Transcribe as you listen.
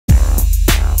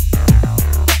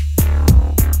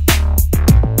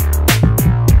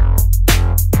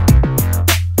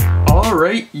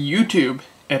YouTube,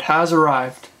 it has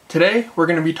arrived. Today we're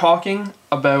going to be talking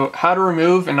about how to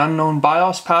remove an unknown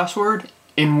BIOS password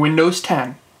in Windows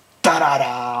 10.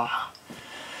 Da-da-da!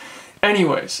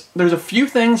 Anyways, there's a few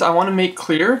things I want to make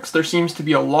clear because there seems to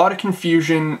be a lot of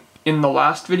confusion in the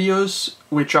last videos,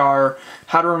 which are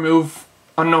how to remove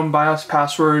unknown BIOS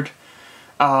password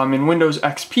in Windows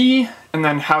XP, and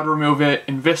then how to remove it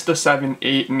in Vista 7,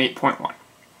 8, and 8.1.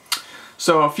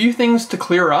 So a few things to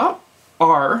clear up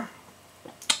are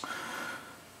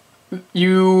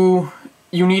you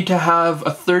need to have a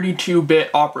 32-bit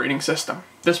operating system.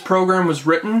 This program was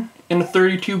written in a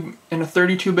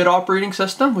 32-bit operating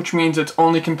system, which means it's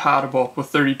only compatible with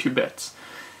 32 bits.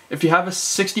 If you have a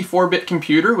 64-bit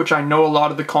computer, which I know a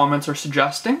lot of the comments are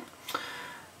suggesting,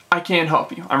 I can't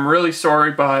help you. I'm really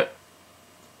sorry, but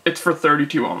it's for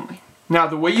 32 only. Now,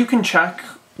 the way you can check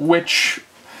which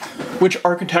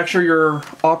architecture your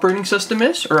operating system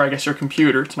is, or I guess your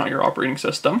computer, it's not your operating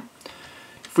system.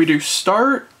 If we do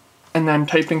start and then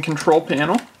type in control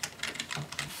panel,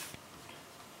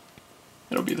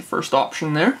 it'll be the first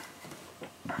option there.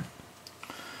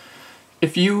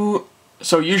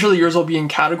 So usually yours will be in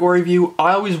category view.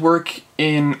 I always work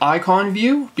in icon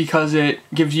view because it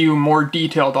gives you more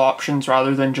detailed options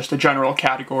rather than just a general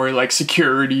category like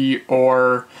security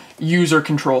or user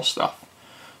control stuff.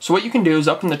 So what you can do is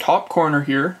up in the top corner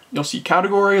here, you'll see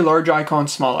category, large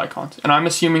icons, small icons. And I'm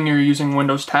assuming you're using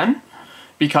Windows 10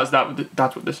 because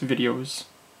that's what this video is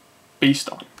based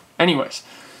on. Anyways,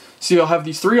 so you'll have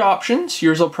these three options.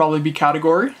 Yours will probably be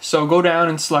category. So go down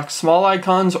and select small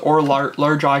icons or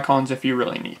large icons if you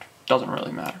really need. Doesn't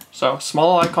really matter. So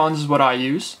small icons is what I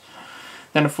use.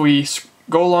 Then if we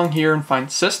go along here and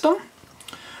find system,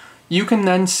 you can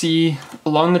then see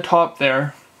along the top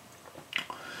there,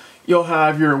 you'll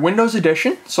have your Windows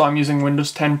edition. So I'm using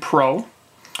Windows 10 Pro.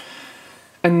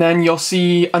 And then you'll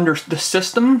see under the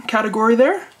system category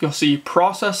there, you'll see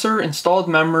processor, installed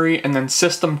memory, and then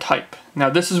system type. Now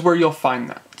this is where you'll find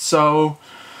that. So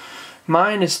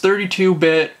mine is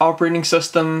 32-bit operating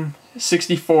system,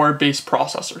 64 base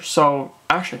processor. So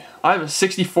actually, I have a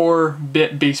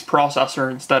 64-bit base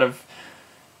processor instead of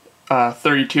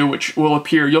 32, which will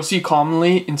appear, you'll see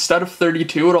commonly, instead of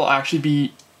 32, it'll actually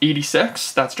be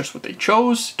 86. That's just what they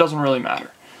chose. Doesn't really matter.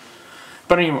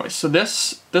 But anyway, so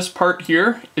this part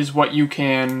here is what you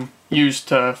can use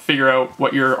to figure out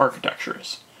what your architecture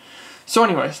is. So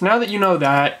anyways, now that you know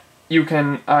that, you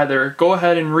can either go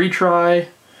ahead and retry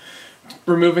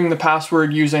removing the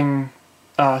password using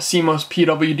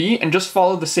CMOSPWD and just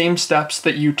follow the same steps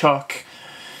that you took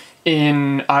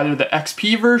in either the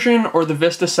XP version or the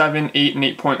Vista 7, 8, and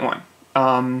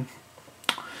 8.1.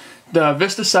 The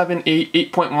Vista 7, 8,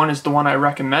 8.1 is the one I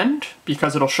recommend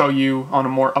because it'll show you on a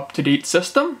more up-to-date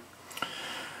system.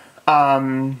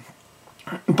 But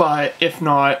if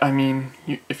not, I mean,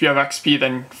 if you have XP,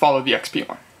 then follow the XP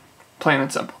one. Plain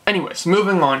and simple. Anyways,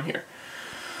 moving on here.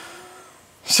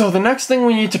 So the next thing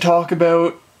we need to talk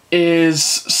about is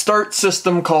start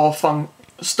system call failed.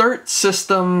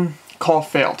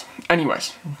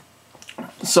 Anyways,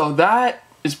 so that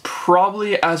is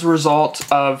probably as a result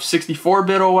of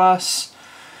 64-bit OS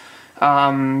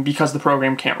because the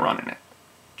program can't run in it.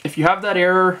 If you have that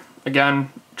error, again,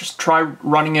 just try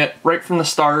running it right from the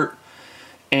start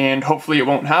and hopefully it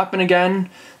won't happen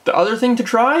again. The other thing to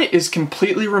try is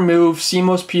completely remove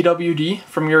CMOSPWD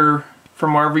from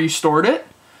wherever you stored it.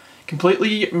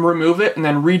 Completely remove it and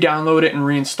then re-download it and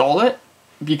reinstall it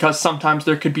because sometimes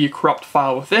there could be a corrupt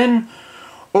file within,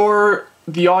 or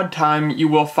the odd time you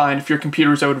will find if your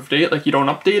computer is out of date, like you don't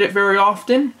update it very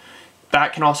often,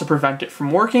 that can also prevent it from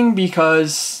working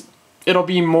because it'll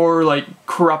be more like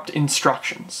corrupt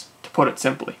instructions, to put it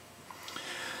simply.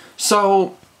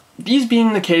 So these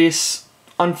being the case,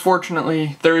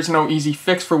 unfortunately, there is no easy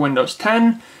fix for Windows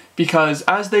 10 because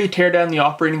as they tear down the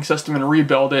operating system and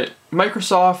rebuild it,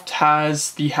 Microsoft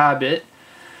has the habit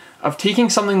of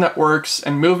taking something that works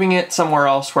and moving it somewhere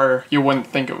else where you wouldn't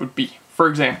think it would be. For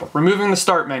example, removing the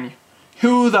start menu.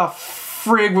 Who the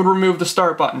frig would remove the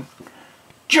start button?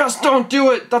 Just don't do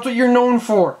it! That's what you're known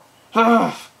for!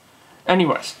 Ugh.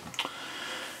 Anyways,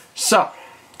 so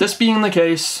this being the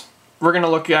case, we're going to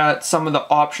look at some of the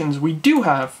options we do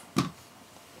have.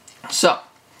 So,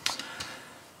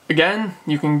 again,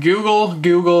 you can Google.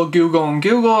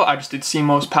 I just did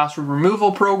CMOS password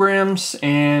removal programs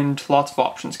and lots of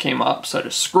options came up. So I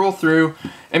just scroll through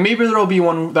and maybe there'll be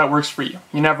one that works for you.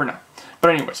 You never know.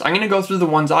 But anyways, I'm going to go through the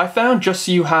ones I found just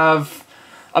so you have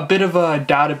a bit of a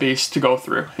database to go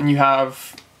through and you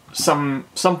have some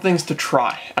things to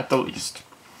try at the least.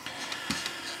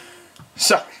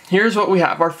 So here's what we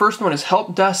have. Our first one is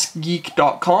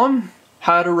helpdeskgeek.com.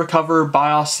 how to recover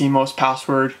BIOS CMOS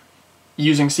password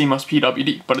using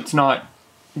CMOSPWD, but it's not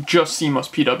just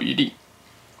CMOSPWD.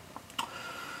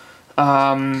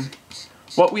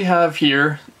 What we have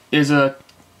here is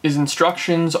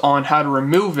instructions on how to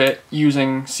remove it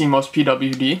using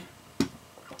CMOSPWD.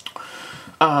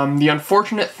 The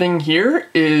unfortunate thing here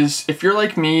is if you're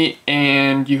like me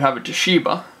and you have a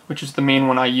Toshiba, which is the main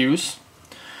one I use,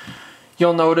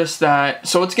 you'll notice that,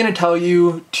 so it's going to tell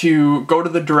you to go to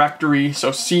the directory,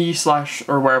 so C/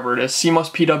 or wherever it is,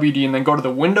 CMOSPWD, and then go to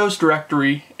the Windows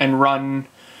directory and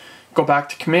go back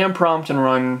to command prompt and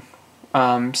run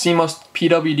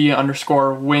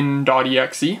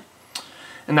CMOSPWD_win.exe,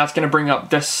 and that's going to bring up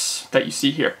this that you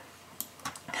see here.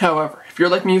 However, if you're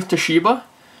like me with Toshiba,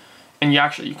 and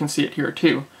you can see it here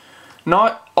too,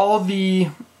 not all the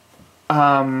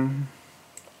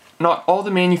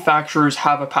manufacturers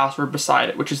have a password beside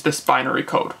it, which is this binary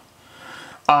code.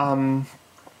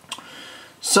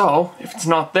 So if it's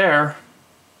not there,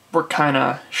 we're kind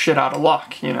of shit out of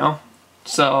luck, you know?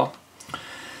 So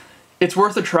it's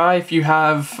worth a try if you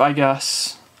have, I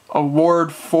guess, Award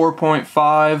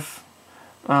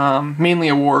 4.5, mainly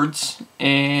awards,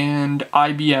 and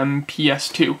IBM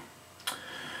PS2.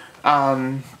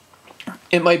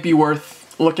 It might be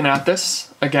worth looking at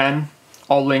this. Again,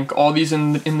 I'll link all these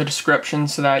in the description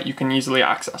so that you can easily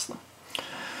access them.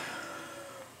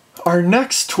 Our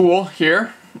next tool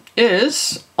here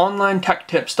is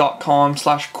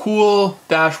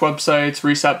onlinetechtips.com/cool-websites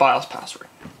reset BIOS password.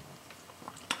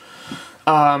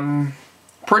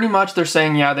 Pretty much they're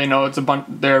saying, yeah, they know it's a bunch,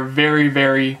 they're very,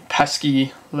 very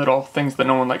pesky little things that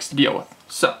no one likes to deal with.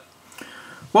 So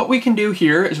what we can do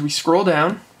here is we scroll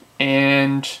down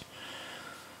and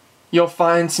you'll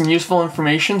find some useful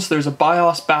information. So there's a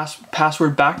BIOS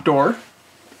password backdoor.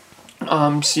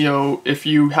 So if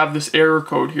you have this error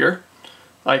code here,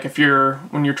 like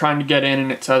when you're trying to get in and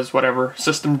it says whatever,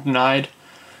 system denied,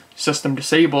 system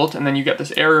disabled, and then you get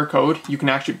this error code, you can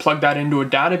actually plug that into a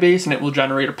database and it will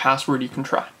generate a password you can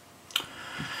try.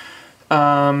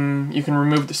 You can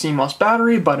remove the CMOS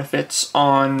battery, but if it's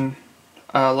on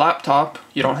a laptop,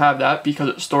 you don't have that because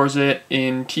it stores it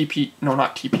in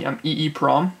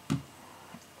EEPROM.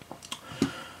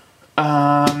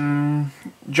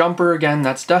 Jumper, again,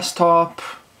 that's desktop.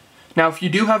 Now, if you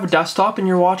do have a desktop and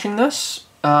you're watching this,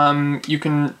 you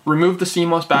can remove the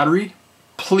CMOS battery.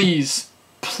 Please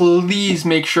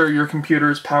make sure your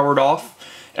computer is powered off,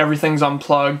 everything's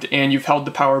unplugged, and you've held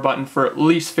the power button for at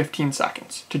least 15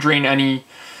 seconds to drain any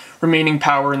remaining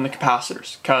power in the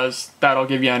capacitors, because that'll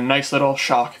give you a nice little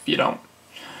shock if you don't.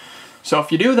 So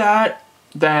if you do that,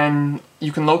 then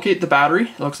you can locate the battery.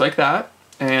 It looks like that.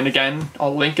 And again,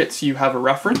 I'll link it so you have a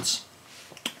reference.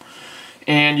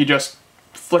 And you just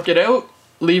flick it out,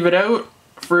 leave it out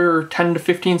for 10 to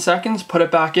 15 seconds, put it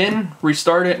back in,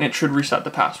 restart it, and it should reset the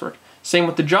password. Same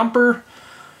with the jumper.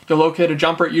 You'll locate a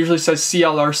jumper. It usually says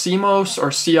CLR CMOS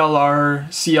or CLR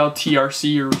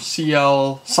CLTRC or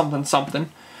CL something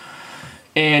something.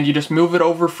 And you just move it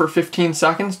over for 15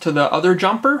 seconds to the other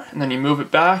jumper, and then you move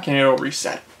it back and it'll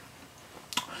reset.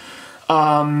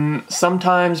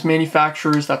 Sometimes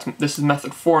manufacturers, this is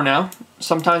method 4 now,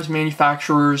 sometimes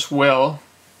manufacturers will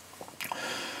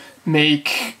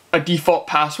make a default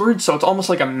password, so it's almost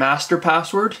like a master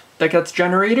password that gets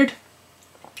generated,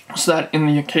 so that in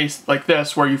the case like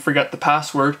this where you forget the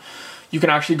password, you can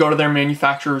actually go to their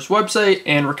manufacturer's website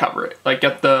and recover it, like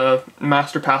get the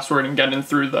master password and get in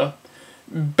through the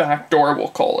back door, we'll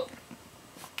call it.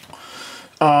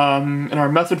 And our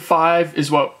method 5 is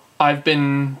what I've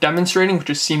been demonstrating, which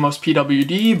is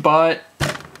CMOSPWD, but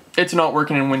it's not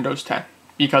working in Windows 10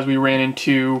 because we ran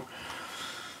into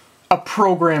a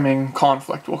programming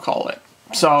conflict, we'll call it.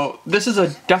 So this is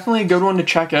definitely a good one to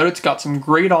check out. It's got some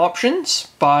great options,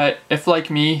 but if like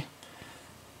me,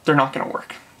 they're not going to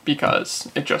work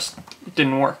because it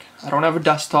didn't work. I don't have a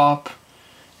desktop,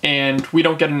 and we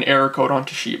don't get an error code on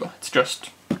Toshiba.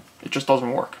 It just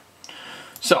doesn't work.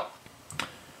 So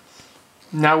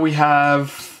now we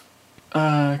have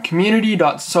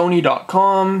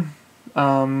community.sony.com,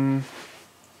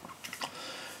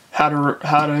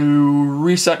 how to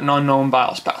reset an unknown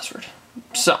BIOS password.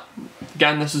 So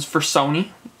again, this is for Sony.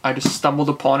 I just stumbled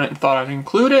upon it and thought I'd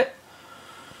include it.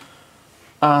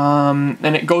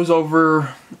 And it goes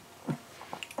over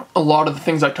a lot of the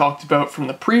things I talked about from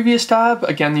the previous tab.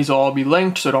 Again, these will all be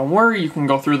linked, so don't worry, you can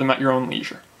go through them at your own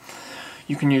leisure.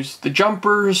 You can use the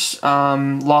jumpers,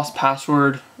 lost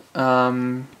password,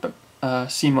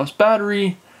 CMOS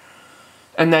battery,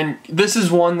 and then this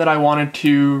is one that I wanted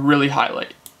to really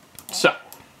highlight. So,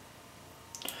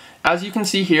 as you can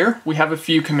see here, we have a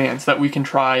few commands that we can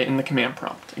try in the command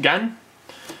prompt. Again,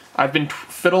 I've been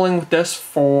fiddling with this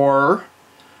for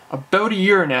about a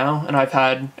year now, and I've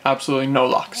had absolutely no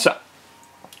luck. So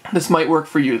this might work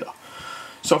for you though.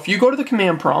 So if you go to the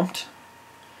command prompt,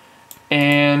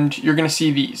 and you're gonna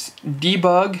see these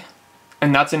debug,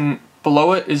 and that's in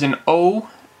below it is an O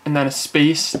and then a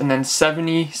space and then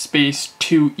 70 space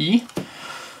 2E.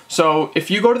 So if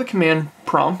you go to the command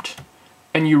prompt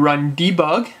and you run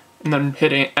debug and then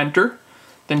hit enter,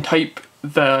 then type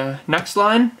the next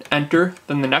line, enter,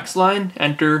 then the next line,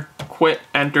 enter, quit,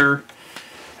 enter,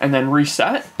 and then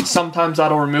reset. Sometimes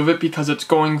that'll remove it because it's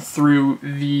going through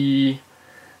the,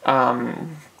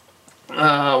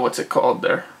 what's it called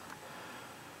there?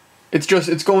 It's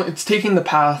taking the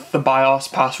path the BIOS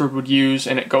password would use,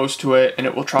 and it goes to it and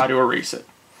it will try to erase it.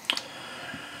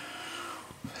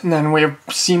 And then we have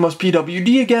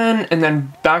CMOSPWD again, and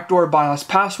then backdoor BIOS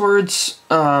passwords.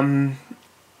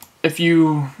 If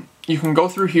you can go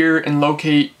through here and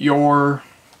locate your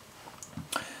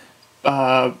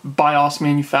BIOS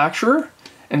manufacturer,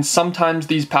 and sometimes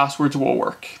these passwords will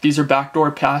work. These are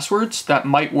backdoor passwords that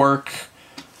might work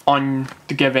on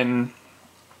the given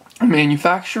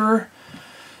manufacturer.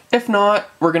 If not,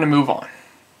 we're gonna move on.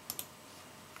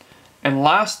 And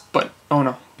last, but oh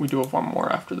no, we do have one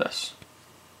more after this.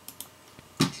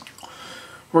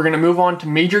 We're gonna move on to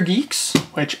Major Geeks,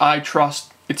 which I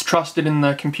trust. It's trusted in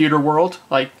the computer world,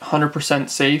 like 100%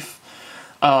 safe.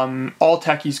 All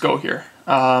techies go here.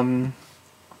 And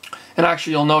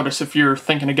actually, you'll notice if you're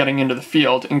thinking of getting into the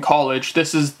field in college,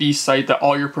 this is the site that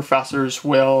all your professors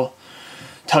will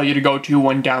tell you to go to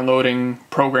when downloading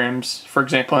programs, for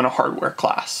example, in a hardware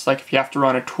class. Like if you have to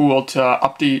run a tool to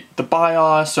update the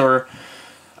BIOS or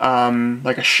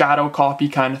like a shadow copy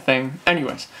kind of thing.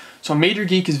 Anyways, so Major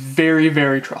Geek is very,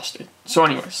 very trusted. So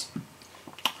anyways,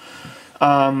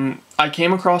 I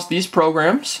came across these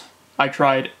programs. I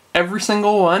tried every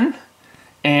single one,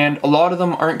 and a lot of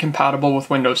them aren't compatible with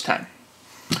Windows 10.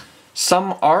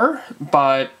 Some are,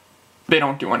 but they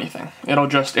don't do anything. It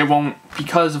won't,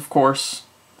 because of course,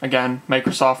 again,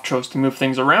 Microsoft chose to move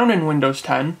things around in Windows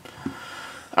 10.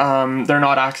 They're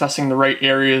not accessing the right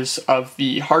areas of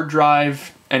the hard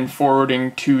drive and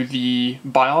forwarding to the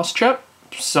BIOS chip,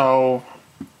 so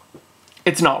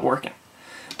it's not working.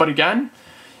 But again,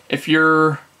 if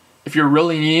you're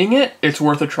really needing it, it's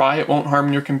worth a try. It won't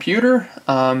harm your computer,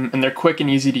 and they're quick and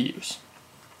easy to use.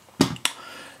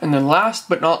 And then last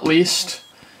but not least,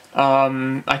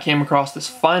 I came across this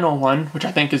final one, which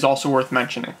I think is also worth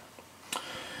mentioning.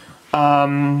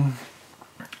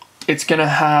 It's gonna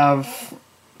have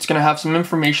some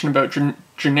information about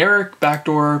generic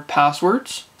backdoor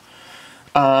passwords.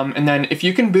 And then if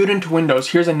you can boot into Windows,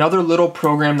 here's another little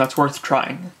program that's worth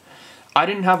trying. I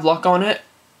didn't have luck on it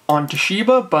on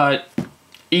Toshiba, but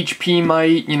HP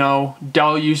might,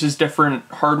 Dell uses different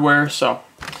hardware, so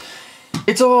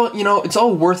it's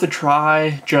all worth a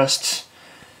try. Just,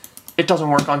 it doesn't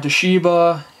work on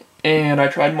Toshiba, and I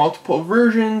tried multiple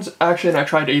versions, actually, and I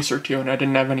tried Acer too, and I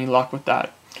didn't have any luck with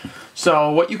that.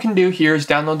 So what you can do here is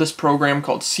download this program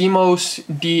called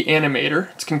CMOSPWD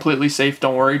Animator. It's completely safe,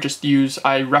 don't worry,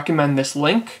 I recommend this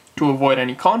link to avoid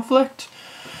any conflict.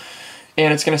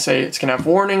 And it's gonna have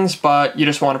warnings, but you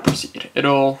just want to proceed.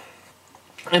 It'll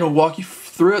walk you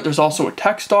through it. There's also a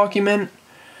text document,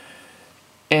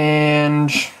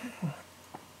 and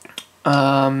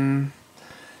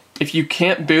if you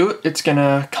can't boot, it's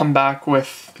gonna come back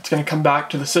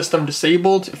to the system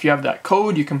disabled. If you have that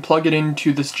code, you can plug it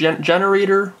into this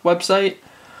generator website,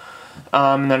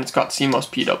 and then it's got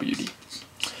CMOSPWD.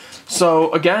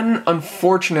 So again,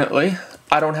 unfortunately,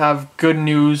 I don't have good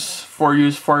news for you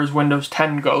as far as Windows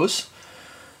 10 goes,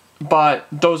 but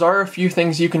those are a few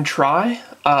things you can try.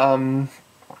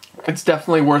 It's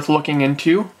definitely worth looking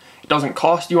into. It doesn't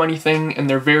cost you anything, and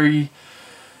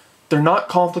they're not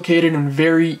complicated and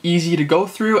very easy to go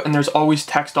through, and there's always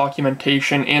text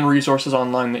documentation and resources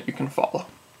online that you can follow.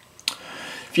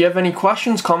 If you have any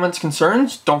questions, comments,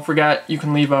 concerns, don't forget you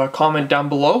can leave a comment down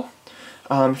below.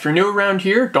 If you're new around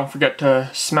here, don't forget to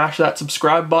smash that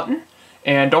subscribe button.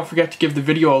 And don't forget to give the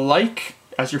video a like,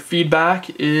 as your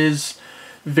feedback is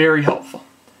very helpful.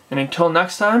 And until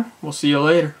next time, we'll see you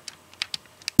later.